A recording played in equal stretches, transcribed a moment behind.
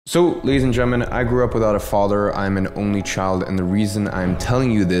So, ladies and gentlemen, I grew up without a father. I'm an only child, and the reason I'm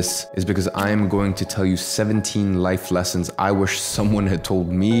telling you this is because I'm going to tell you 17 life lessons I wish someone had told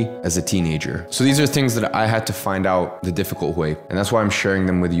me as a teenager. So these are things that I had to find out the difficult way, and that's why I'm sharing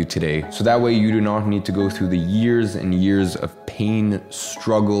them with you today. So that way you do not need to go through the years and years of pain,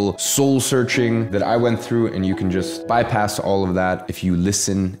 struggle, soul searching that I went through, and you can just bypass all of that if you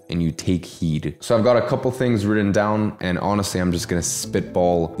listen and you take heed. So I've got a couple things written down, and honestly, I'm just gonna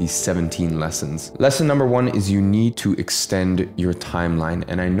spitball these 17 lessons. Lesson number one is you need to extend your timeline.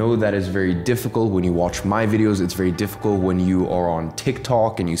 And I know that is very difficult when you watch my videos. It's very difficult when you are on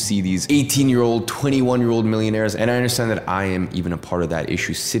TikTok and you see these 18-year-old, 21-year-old millionaires. And I understand that I am even a part of that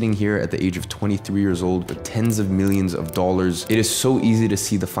issue. Sitting here at the age of 23 years old with tens of millions of dollars, it is so easy to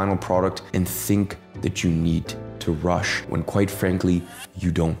see the final product and think that you need to rush when quite frankly, you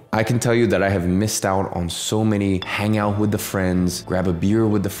don't. I can tell you that I have missed out on so many hang out with the friends, grab a beer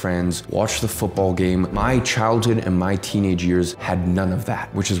with the friends, watch the football game. My childhood and my teenage years had none of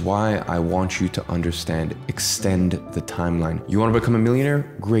that, which is why I want you to understand, extend the timeline. You want to become a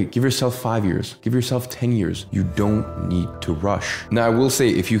millionaire? Great. Give yourself 5 years. Give yourself 10 years. You don't need to rush. Now, I will say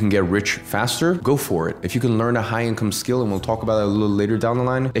if you can get rich faster, go for it. If you can learn a high income skill, and we'll talk about that a little later down the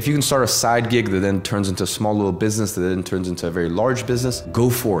line. If you can start a side gig that then turns into a small little business that then turns into a very large business, go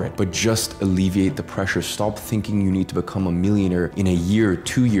for it. But just alleviate the pressure. Stop thinking you need to become a millionaire in a year,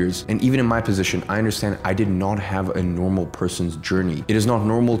 2 years. And even in my position, I understand I did not have a normal person's journey. It is not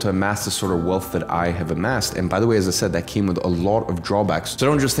normal to amass the sort of wealth that I have amassed. And by the way, as I said, that came with a lot of drawbacks. So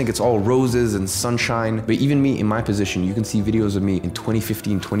don't just think it's all roses and sunshine. But even me in my position, you can see videos of me in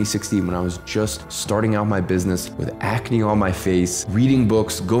 2015, 2016, when I was just starting out my business with acne on my face, reading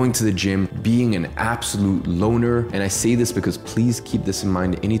books, going to the gym, being an absolute loner. And I say this because please keep this in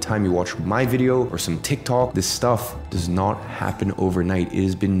mind anytime you watch my video or some TikTok. This stuff does not happen overnight. It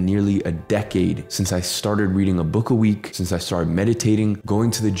has been nearly a decade since I started reading a book a week, since I started meditating,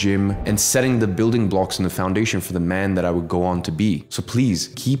 going to the gym, and setting the building blocks and the foundation for the man that I would go on to be. So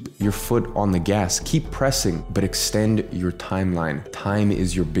please keep your foot on the gas, keep pressing, but extend your timeline. Time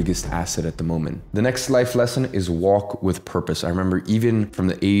is your biggest asset at the moment. The next life lesson is walk with purpose. I remember even from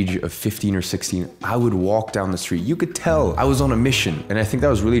the age of 15 or 16, I would walk down the street. You could tell I was on a mission. And I think that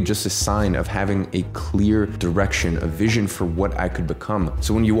was really just a sign of having a clear direction, a vision for what I could become.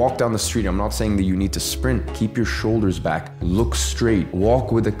 So when you walk down the street, I'm not saying that you need to sprint. Keep your shoulders back, look straight,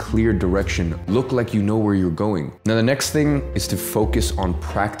 walk with a clear direction, look like you know where you're going. Now, the next thing is to focus on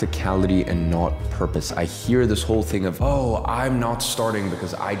practicality and not purpose. I hear this whole thing of, oh, I'm not starting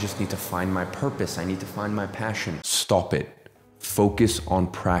because I just need to find my purpose. I need to find my passion. Stop it. Focus on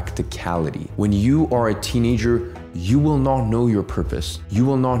practicality. When you are a teenager, you will not know your purpose. You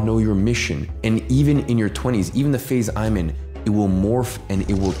will not know your mission. And even in your 20s, even the phase I'm in, it will morph and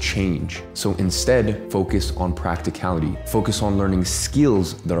it will change. So instead, focus on practicality. Focus on learning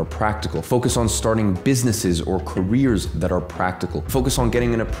skills that are practical. Focus on starting businesses or careers that are practical. Focus on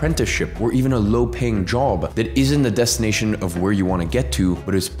getting an apprenticeship or even a low-paying job that isn't the destination of where you want to get to,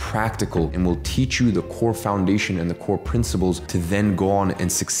 but is practical and will teach you the core foundation and the core principles to then go on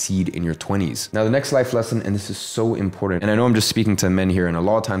and succeed in your 20s. Now, the next life lesson, and this is so important, and I know I'm just speaking to men here, and a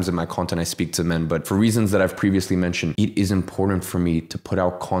lot of times in my content I speak to men, but for reasons that I've previously mentioned, it is important for me to put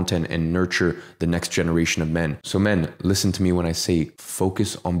out content and nurture the next generation of men. So men, listen to me when I say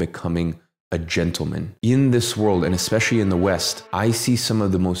focus on becoming a gentleman. In this world, and especially in the West, I see some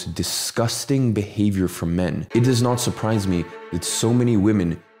of the most disgusting behavior from men. It does not surprise me that so many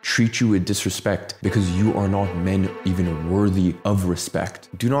women treat you with disrespect because you are not men even worthy of respect.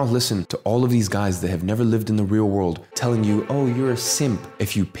 Do not listen to all of these guys that have never lived in the real world telling you, oh, you're a simp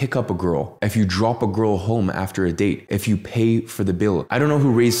if you pick up a girl, if you drop a girl home after a date, if you pay for the bill. I don't know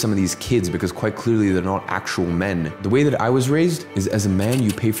who raised some of these kids because quite clearly they're not actual men. The way that I was raised is as a man,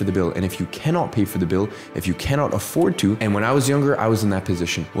 you pay for the bill. And if you cannot pay for the bill, if you cannot afford to, and when I was younger, I was in that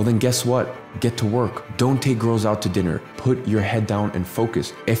position, well then guess what? Get to work. Don't take girls out to dinner. Put your head down and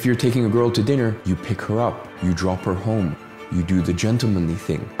focus. If you're taking a girl to dinner, you pick her up, you drop her home, you do the gentlemanly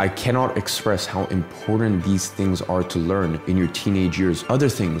thing. I cannot express how important these things are to learn in your teenage years. Other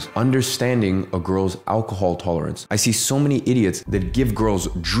things, understanding a girl's alcohol tolerance. I see so many idiots that give girls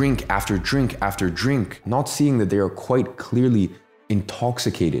drink after drink after drink, not seeing that they are quite clearly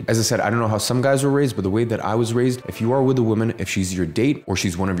intoxicated. As I said, I don't know how some guys were raised, but the way that I was raised, if you are with a woman, if she's your date or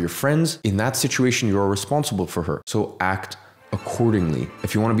she's one of your friends, in that situation, you are responsible for her. So act accordingly.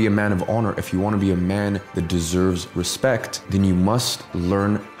 If you want to be a man of honor, if you want to be a man that deserves respect, then you must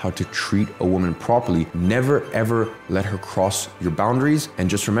learn how to treat a woman properly. Never ever let her cross your boundaries. And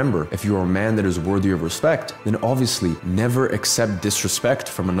just remember, if you are a man that is worthy of respect, then obviously never accept disrespect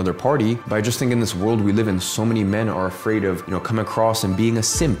from another party. But I just think in this world we live in, so many men are afraid of, coming across and being a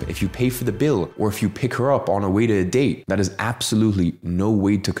simp if you pay for the bill or if you pick her up on a way to a date. That is absolutely no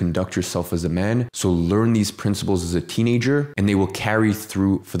way to conduct yourself as a man. So learn these principles as a teenager and they will carry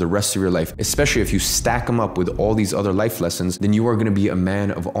through for the rest of your life. Especially if you stack them up with all these other life lessons, then you are going to be a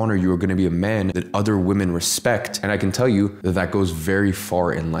man of honor. You are going to be a man that other women respect. And I can tell you that that goes very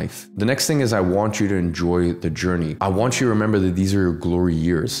far in life. The next thing is I want you to enjoy the journey. I want you to remember that these are your glory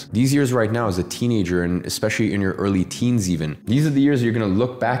years. These years right now as a teenager, and especially in your early teens even, these are the years you're going to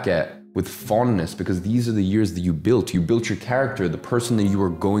look back at with fondness, because these are the years that you built. You built your character, the person that you are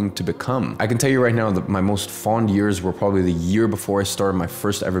going to become. I can tell you right now that my most fond years were probably the year before I started my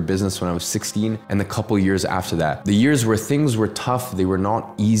first ever business when I was 16, and the couple years after that. The years where things were tough, they were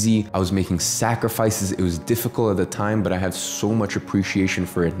not easy. I was making sacrifices. It was difficult at the time, but I have so much appreciation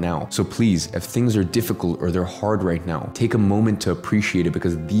for it now. So please, if things are difficult or they're hard right now, take a moment to appreciate it,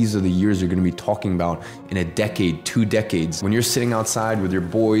 because these are the years you're going to be talking about in a decade, 2 decades. When you're sitting outside with your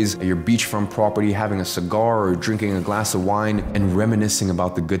boys at your beachfront property, having a cigar or drinking a glass of wine and reminiscing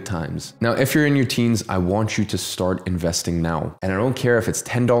about the good times. Now, if you're in your teens, I want you to start investing now. And I don't care if it's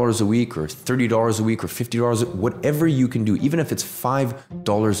 $10 a week or $30 a week or $50, whatever you can do, even if it's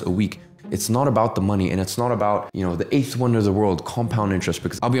 $5 a week. It's not about the money, and it's not about, the eighth wonder of the world, compound interest,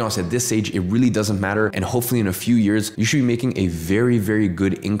 because I'll be honest, at this age, it really doesn't matter. And hopefully in a few years, you should be making a very, very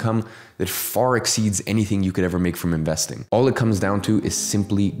good income that far exceeds anything you could ever make from investing. All it comes down to is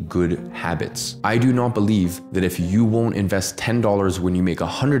simply good habits. I do not believe that if you won't invest $10 when you make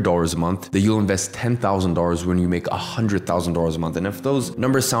 $100 a month, that you'll invest $10,000 when you make $100,000 a month. And if those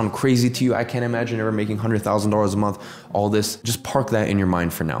numbers sound crazy to you, I can't imagine ever making $100,000 a month, all this, just park that in your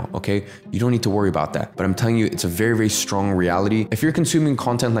mind for now, okay? You don't need to worry about that. But I'm telling you, it's a very, very strong reality. If you're consuming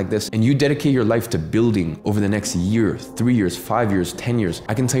content like this and you dedicate your life to building over the next year, 3 years, 5 years, 10 years,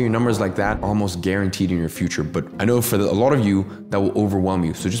 I can tell you numbers like that are almost guaranteed in your future. But I know for a lot of you, that will overwhelm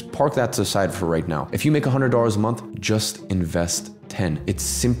you. So just park that to the side for right now. If you make $100 a month, just invest 10. It's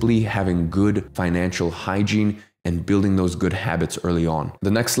simply having good financial hygiene and building those good habits early on. The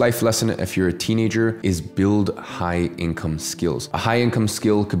next life lesson, if you're a teenager, is build high income skills. A high income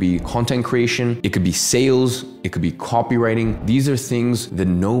skill could be content creation, it could be sales, it could be copywriting. These are things that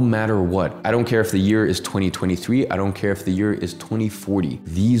no matter what, I don't care if the year is 2023, I don't care if the year is 2040,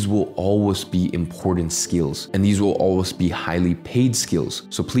 these will always be important skills, and these will always be highly paid skills.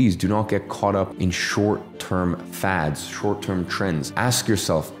 So please do not get caught up in short-term fads, short-term trends. Ask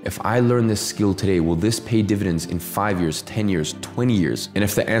yourself, if I learn this skill today, will this pay dividends in 5 years, 10 years, 20 years? And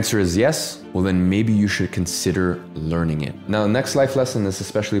if the answer is yes, well then maybe you should consider learning it. Now, the next life lesson, this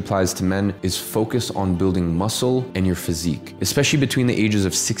especially applies to men, is focus on building muscle and your physique. Especially between the ages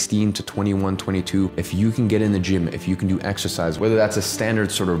of 16 to 21, 22, if you can get in the gym, if you can do exercise, whether that's a standard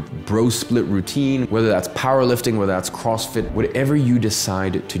sort of bro split routine, whether that's powerlifting, whether that's CrossFit, whatever you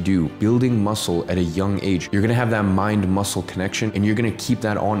decide to do, building muscle at a young age, you're gonna have that mind-muscle connection, and you're gonna keep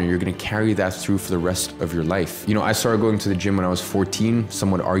that on, and you're gonna carry that through for the rest of your life. I started going to the gym when I was 14.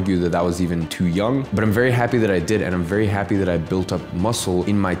 Some would argue that that was even too young, but I'm very happy that I did, and I'm very happy that I built up muscle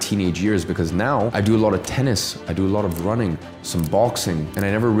in my teenage years, because now I do a lot of tennis, I do a lot of running, some boxing, and I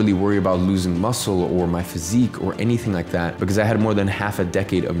never really worry about losing muscle or my physique or anything like that, because I had more than half a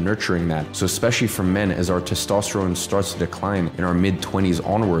decade of nurturing that. So especially for men, as our testosterone starts to decline in our mid-20s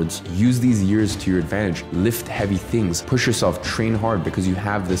onwards, use these years to your advantage. Lift heavy things, push yourself, train hard, because you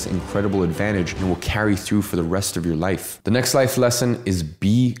have this incredible advantage and will carry through for the rest of your life. The next life lesson is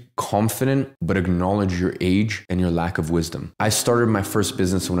be confident, but acknowledge your age and your lack of wisdom. I started my first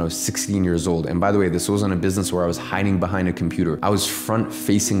business when I was 16 years old. And by the way, this wasn't a business where I was hiding behind a computer. I was front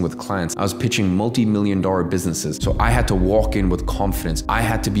facing with clients. I was pitching multi-million-dollar businesses. So I had to walk in with confidence. I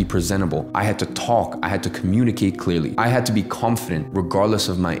had to be presentable. I had to talk. I had to communicate clearly. I had to be confident regardless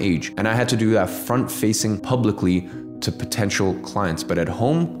of my age. And I had to do that front facing publicly to potential clients. But at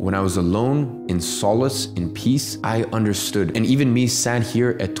home, when I was alone, in solace, in peace, I understood. And even me sat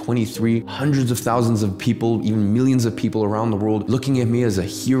here at 23, hundreds of thousands of people, even millions of people around the world, looking at me as a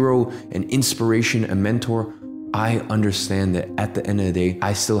hero, an inspiration, a mentor. I understand that at the end of the day,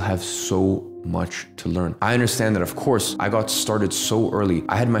 I still have so much to learn. I understand that, of course, I got started so early.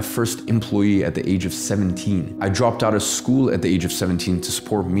 I had my first employee at the age of 17. I dropped out of school at the age of 17 to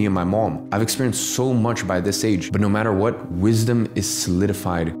support me and my mom. I've experienced so much by this age, but no matter what, wisdom is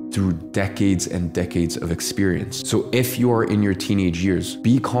solidified through decades and decades of experience. So if you are in your teenage years,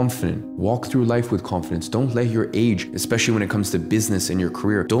 be confident, walk through life with confidence. Don't let your age, especially when it comes to business and your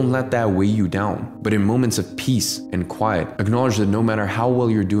career, don't let that weigh you down. But in moments of peace and quiet, acknowledge that no matter how well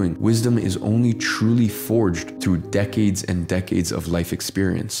you're doing, wisdom is only truly forged through decades and decades of life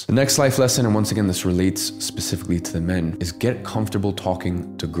experience. The next life lesson, and once again, this relates specifically to the men, is get comfortable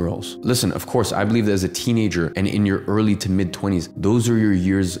talking to girls. Listen, of course, I believe that as a teenager and in your early to mid 20s, those are your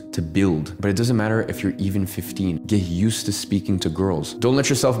years to build. But it doesn't matter if you're even 15. Get used to speaking to girls. Don't let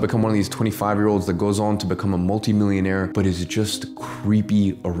yourself become one of these 25-year-olds that goes on to become a multimillionaire, but is just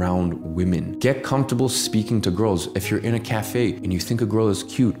creepy around women. Get comfortable speaking to girls. If you're in a cafe and you think a girl is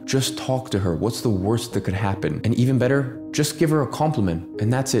cute, just talk to her. What's the worst that could happen? And even better, just give her a compliment,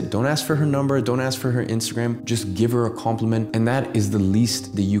 and that's it. Don't ask for her number, don't ask for her Instagram, just give her a compliment, and that is the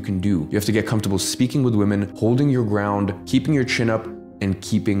least that you can do. You have to get comfortable speaking with women, holding your ground, keeping your chin up, and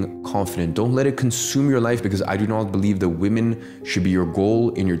keeping confident. Don't let it consume your life, because I do not believe that women should be your goal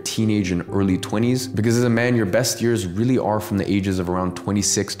in your teenage and early 20s. Because as a man, your best years really are from the ages of around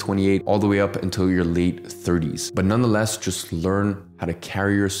 26, 28, all the way up until your late 30s. But nonetheless, just learn how to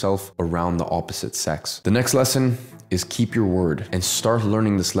carry yourself around the opposite sex. The next lesson is keep your word, and start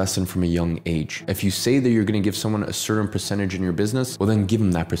learning this lesson from a young age. If you say that you're gonna give someone a certain percentage in your business, well then give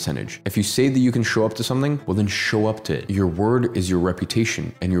them that percentage. If you say that you can show up to something, well then show up to it. Your word is your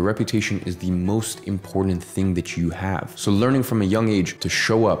reputation, and your reputation is the most important thing that you have. So learning from a young age to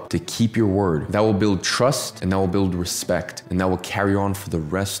show up, to keep your word, that will build trust, and that will build respect, and that will carry on for the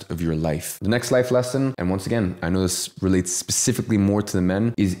rest of your life. The next life lesson, and once again, I know this relates specifically more to the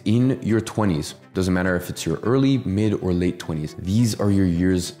men, is in your 20s. Doesn't matter if it's your early, mid, or late 20s. These are your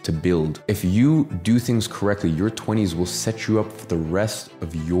years to build. If you do things correctly, your 20s will set you up for the rest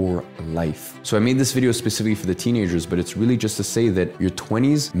of your life. So I made this video specifically for the teenagers, but it's really just to say that your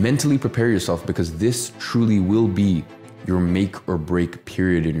 20s, mentally prepare yourself, because this truly will be your make or break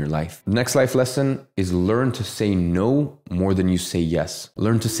period in your life. The next life lesson is learn to say no more than you say yes.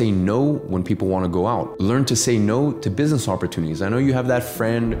 Learn to say no when people want to go out. Learn to say no to business opportunities. I know you have that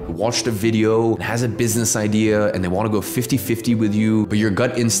friend who watched a video and has a business idea and they want to go 50-50 with you, but your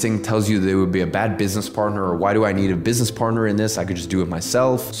gut instinct tells you they would be a bad business partner, or why do I need a business partner in this? I could just do it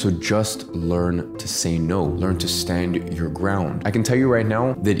myself. So just learn to say no. Learn to stand your ground. I can tell you right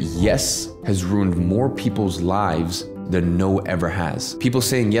now that yes has ruined more people's lives than no ever has. People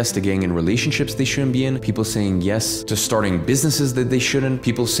saying yes to getting in relationships they shouldn't be in, people saying yes to starting businesses that they shouldn't,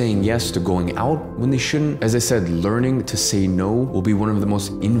 people saying yes to going out when they shouldn't. As I said, learning to say no will be one of the most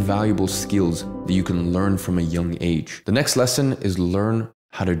invaluable skills that you can learn from a young age. The next lesson is learn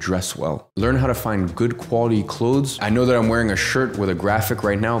how to dress well. Learn how to find good quality clothes. I know that I'm wearing a shirt with a graphic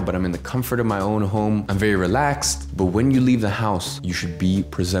right now, but I'm in the comfort of my own home. I'm very relaxed, but when you leave the house, you should be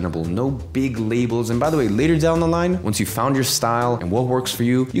presentable. No big labels. And by the way, later down the line, once you found your style and what works for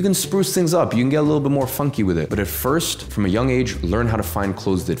you, you can spruce things up. You can get a little bit more funky with it. But at first, from a young age, learn how to find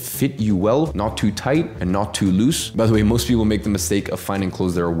clothes that fit you well, not too tight and not too loose. By the way, most people make the mistake of finding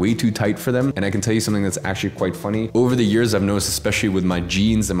clothes that are way too tight for them. And I can tell you something that's actually quite funny. Over the years, I've noticed, especially with my jeans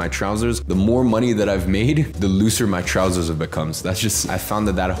and my trousers, the more money that I've made, the looser my trousers have become. So that's just, I found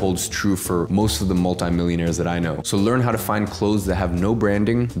that that holds true for most of the multimillionaires that I know. So learn how to find clothes that have no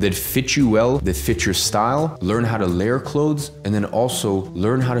branding, that fit you well, that fit your style. Learn how to layer clothes, and then also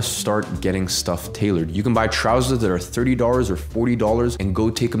learn how to start getting stuff tailored. You can buy trousers that are $30 or $40 and go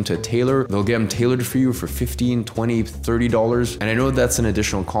take them to a tailor. They'll get them tailored for you for $15, $20, $30. And I know that's an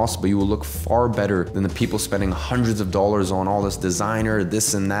additional cost, but you will look far better than the people spending hundreds of dollars on all this designer,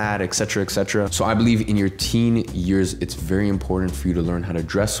 this and that, etc., etc. So I believe in your teen years, it's very important for you to learn how to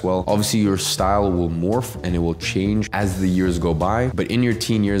dress well. Obviously, your style will morph and it will change as the years go by, but in your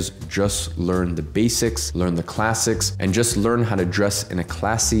teen years, just learn the basics, learn the classics, and just learn how to dress in a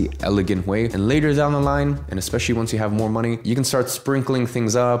classy, elegant way. And later down the line, and especially once you have more money, you can start sprinkling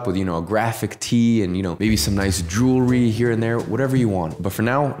things up with, a graphic tee and, maybe some nice jewelry here and there, whatever you want. But for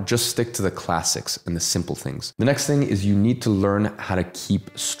now, just stick to the classics and the simple things. The next thing is you need to learn how to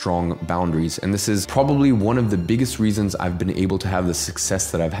keep strong boundaries. And this is probably one of the biggest reasons I've been able to have the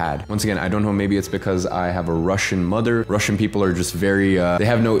success that I've had. Once again, I don't know, maybe it's because I have a Russian mother. Russian people are just very, they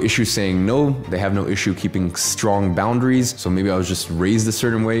have no issue saying no. They have no issue keeping strong boundaries. So maybe I was just raised a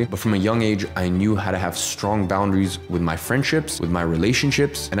certain way. But from a young age, I knew how to have strong boundaries with my friendships, with my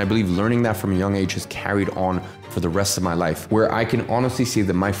relationships. And I believe learning that from a young age has carried on for the rest of my life, where I can honestly say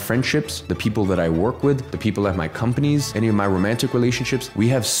that my friendships, the people that I work with, the people at my companies, any of my romantic relationships, we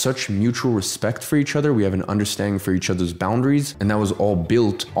have such mutual respect for each other. We have an understanding for each other's boundaries. And that was all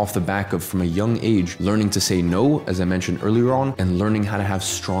built off the back of, from a young age, learning to say no, as I mentioned earlier on, and learning how to have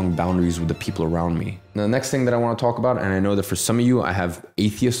strong boundaries with the people around me. Now, the next thing that I want to talk about, and I know that for some of you, I have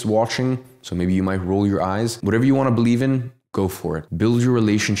atheists watching, so maybe you might roll your eyes. Whatever you want to believe in, go for it. Build your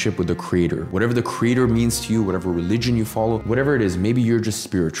relationship with the Creator. Whatever the Creator means to you, whatever religion you follow, whatever it is, maybe you're just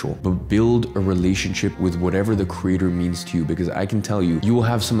spiritual, but build a relationship with whatever the Creator means to you, because I can tell you, you will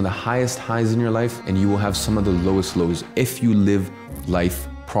have some of the highest highs in your life and you will have some of the lowest lows if you live life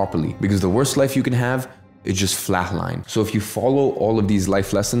properly. Because the worst life you can have is just flatline. So if you follow all of these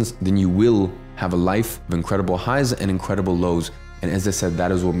life lessons, then you will have a life of incredible highs and incredible lows. And as I said,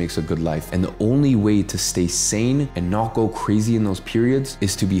 that is what makes a good life. And the only way to stay sane and not go crazy in those periods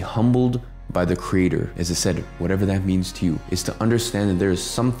is to be humbled by the Creator. As I said, whatever that means to you, is to understand that there is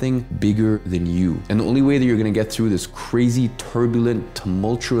something bigger than you. And the only way that you're gonna get through this crazy, turbulent,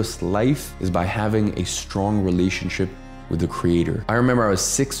 tumultuous life is by having a strong relationship with the Creator. I remember I was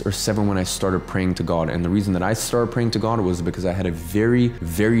 6 or 7 when I started praying to God. And the reason that I started praying to God was because I had a very,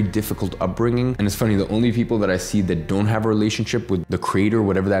 very difficult upbringing. And it's funny, the only people that I see that don't have a relationship with the Creator,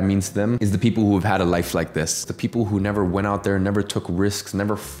 whatever that means to them, is the people who have had a life like this. The people who never went out there, never took risks,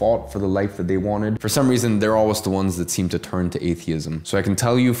 never fought for the life that they wanted. For some reason, they're always the ones that seem to turn to atheism. So I can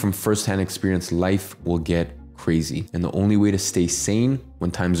tell you from firsthand experience, life will get crazy. And the only way to stay sane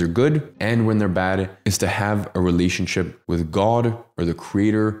when times are good and when they're bad is to have a relationship with God or the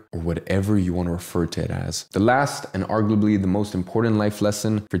Creator or whatever you want to refer to it as. The last and arguably the most important life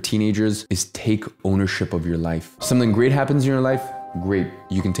lesson for teenagers is take ownership of your life. Something great happens in your life, great,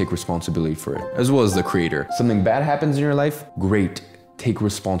 you can take responsibility for it, as well as the Creator. Something bad happens in your life, great, take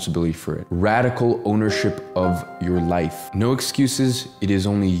responsibility for it. Radical ownership of your life. No excuses, it is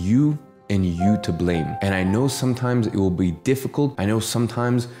only you and you to blame. And I know sometimes it will be difficult. I know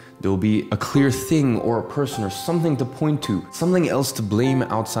sometimes there will be a clear thing or a person or something to point to, something else to blame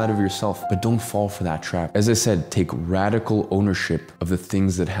outside of yourself, but don't fall for that trap. As I said, take radical ownership of the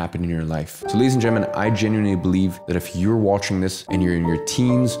things that happen in your life. So ladies and gentlemen, I genuinely believe that if you're watching this and you're in your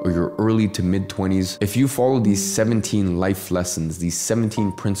teens or your early to mid 20s, if you follow these 17 life lessons, these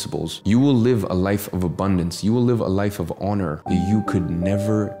 17 principles, you will live a life of abundance. You will live a life of honor that you could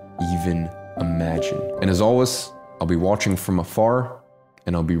never even imagine. And as always, I'll be watching from afar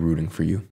and I'll be rooting for you.